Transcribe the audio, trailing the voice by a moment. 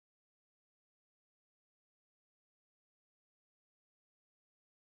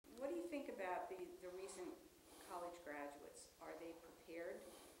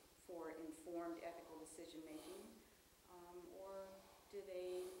informed ethical decision-making, or do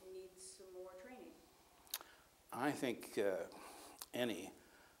they need some more training? I think any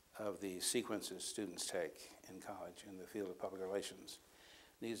of the sequences students take in college in the field of public relations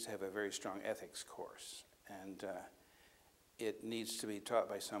needs to have a very strong ethics course, and it needs to be taught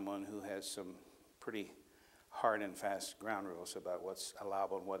by someone who has some pretty hard and fast ground rules about what's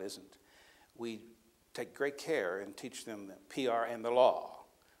allowable and what isn't. We take great care and teach them the PR and the law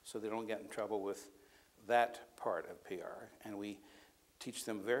so they don't get in trouble with that part of PR, and we teach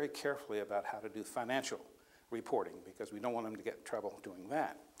them very carefully about how to do financial reporting because we don't want them to get in trouble doing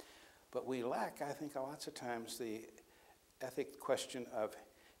that. But we lack, I think, lots of times the ethic question of,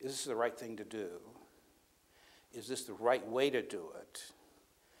 is this the right thing to do? Is this the right way to do it?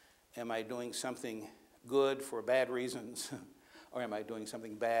 Am I doing something good for bad reasons? Or am I doing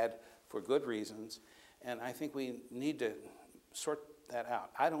something bad for good reasons? And I think we need to sort that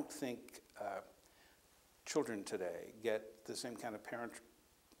out. I don't think children today get the same kind of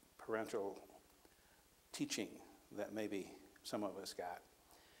parental teaching that maybe some of us got.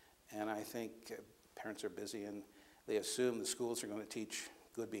 And I think parents are busy and they assume the schools are going to teach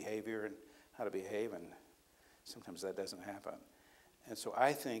good behavior and how to behave, and sometimes that doesn't happen. And so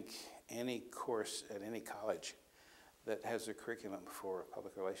I think any course at any college that has a curriculum for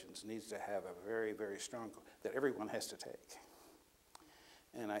public relations needs to have a very, very strong, that everyone has to take.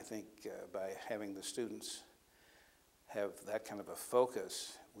 And I think by having the students have that kind of a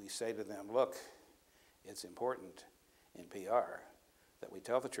focus, we say to them, look, it's important in PR that we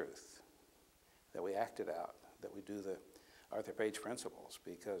tell the truth, that we act it out, that we do the Arthur Page principles,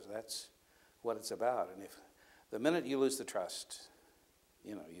 because that's what it's about. And if the minute you lose the trust,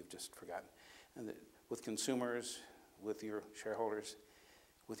 you know, you've just forgotten. And with consumers, with your shareholders,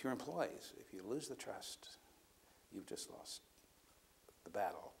 with your employees, if you lose the trust, you've just lost the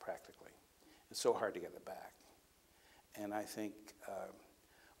battle, practically. It's so hard to get it back. And I think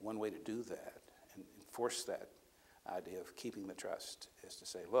one way to do that and enforce that idea of keeping the trust is to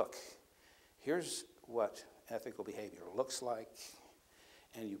say, look, here's what ethical behavior looks like,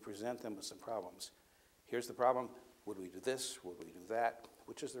 and you present them with some problems. Here's the problem. Would we do this? Would we do that?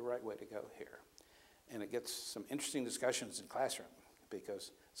 Which is the right way to go here? And it gets some interesting discussions in classroom,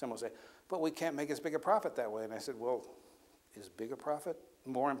 because someone will say, but we can't make as big a profit that way. And I said, well, is big a profit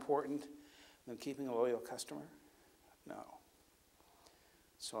more important than keeping a loyal customer? No.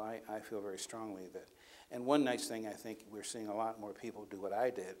 So I feel very strongly that, and one nice thing, I think we're seeing a lot more people do what I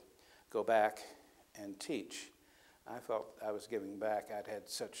did, go back and teach. I felt I was giving back. I'd had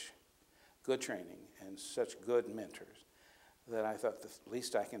such good training and such good mentors that I thought the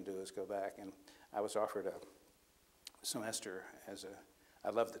least I can do is go back. And I was offered a semester as a,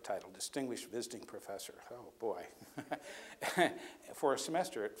 I love the title, Distinguished Visiting Professor. Oh boy, for a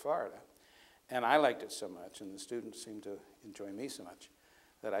semester at Florida. And I liked it so much, and the students seemed to enjoy me so much,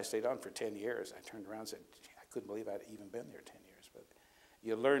 that I stayed on for 10 years. I turned around and said, I couldn't believe I'd even been there 10 years. But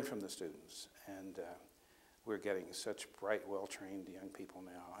you learn from the students, and we're getting such bright, well-trained young people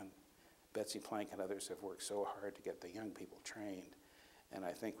now. And Betsy Plank and others have worked so hard to get the young people trained. And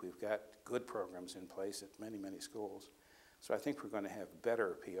I think we've got good programs in place at many, many schools. So I think we're going to have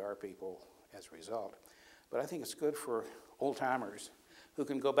better PR people as a result. But I think it's good for old-timers who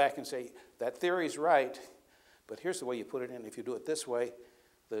can go back and say, that theory's right, but here's the way you put it in. If you do it this way,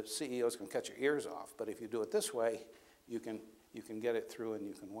 the CEO's going to cut your ears off. But if you do it this way, you can get it through and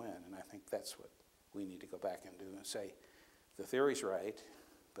you can win. And I think that's what we need to go back and do and say, the theory's right,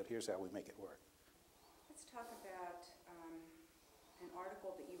 but here's how we make it work. Let's talk about an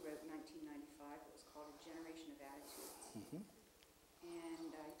article that you wrote in 1995 that was called A Generation of Attitudes. Mm-hmm. And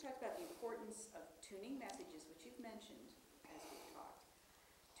you talked about the importance of tuning messages, which you've mentioned as we've talked,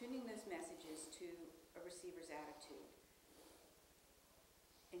 tuning those messages to a receiver's attitude.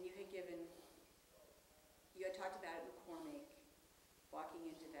 And you had talked about it in McCormick, walking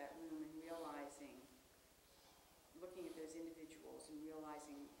into that room and realizing, looking at those individuals and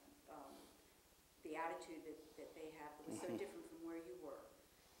realizing the attitude that they have that was so different from where you were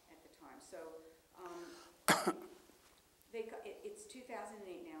at the time. So it's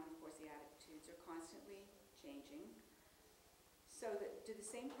 2008 now, and of course the attitudes are constantly changing. So do the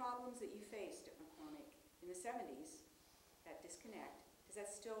same problems that you faced at McCormick in the 70s, that disconnect, is that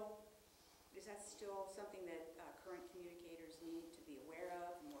still something that current communicators need to be aware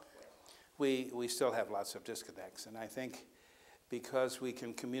of and work with? We still have lots of disconnects, and I think because we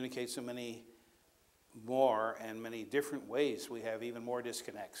can communicate so many more and many different ways, we have even more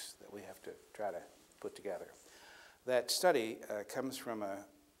disconnects that we have to try to put together. That study comes from a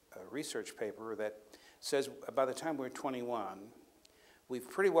research paper that says by the time we're 21, we've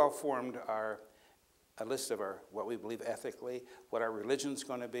pretty well formed a list of what we believe ethically, what our religion's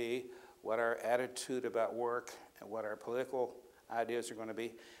going to be, what our attitude about work, and what our political ideas are going to be.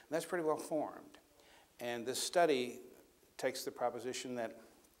 And that's pretty well formed. And this study takes the proposition that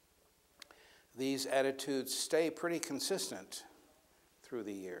these attitudes stay pretty consistent through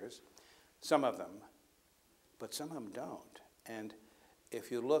the years, some of them, but some of them don't. And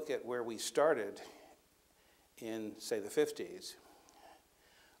if you look at where we started in, say, the 50s,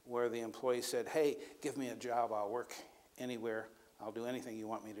 where the employee said, hey, give me a job, I'll work anywhere, I'll do anything you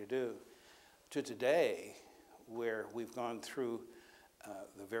want me to do, to today, where we've gone through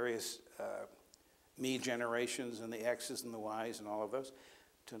the various me generations and the X's and the Y's and all of those,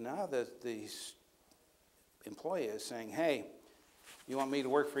 to now that the employee is saying, hey, you want me to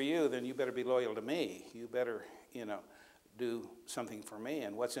work for you, then you better be loyal to me. You better, do something for me,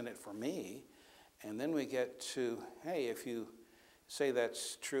 and what's in it for me? And then we get to, hey, if you say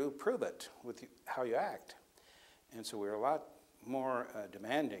that's true, prove it with how you act. And so we're a lot more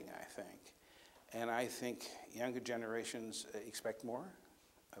demanding, I think. And I think younger generations expect more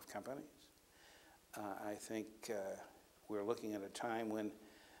of companies. I think we're looking at a time when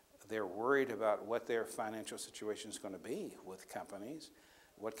they're worried about what their financial situation is going to be with companies,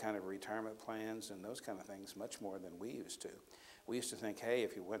 what kind of retirement plans and those kind of things, much more than we used to. We used to think, hey,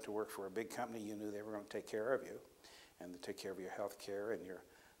 if you went to work for a big company, you knew they were going to take care of you, and to take care of your health care and your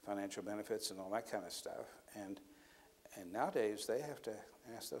financial benefits and all that kind of stuff. And nowadays, they have to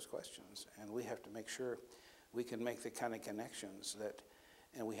ask those questions, and we have to make sure we can make the kind of connections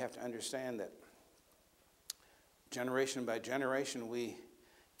and we have to understand that generation by generation, we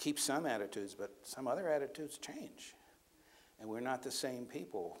keep some attitudes, but some other attitudes change. And we're not the same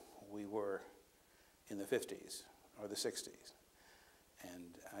people we were in the 50s or the 60s.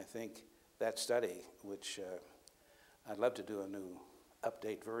 And I think that study, which I'd love to do a new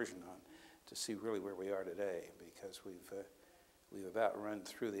update version on, to see really where we are today, because we've about run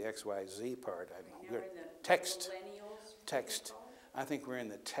through the XYZ part. We're in the text. millennials. Text. I think we're in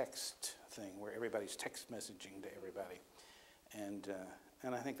the text thing where everybody's text messaging to everybody.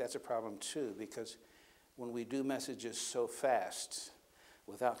 And I think that's a problem too, because when we do messages so fast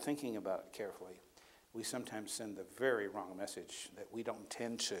without thinking about it carefully, we sometimes send the very wrong message that we don't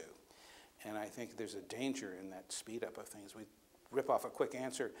intend to. And I think there's a danger in that speed up of things. We rip off a quick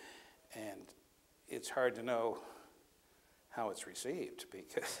answer, and it's hard to know how it's received,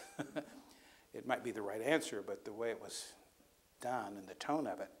 because it might be the right answer, but the way it was done and the tone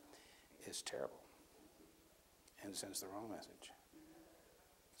of it is terrible and sends the wrong message.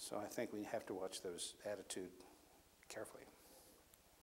 So I think we have to watch those attitudes carefully.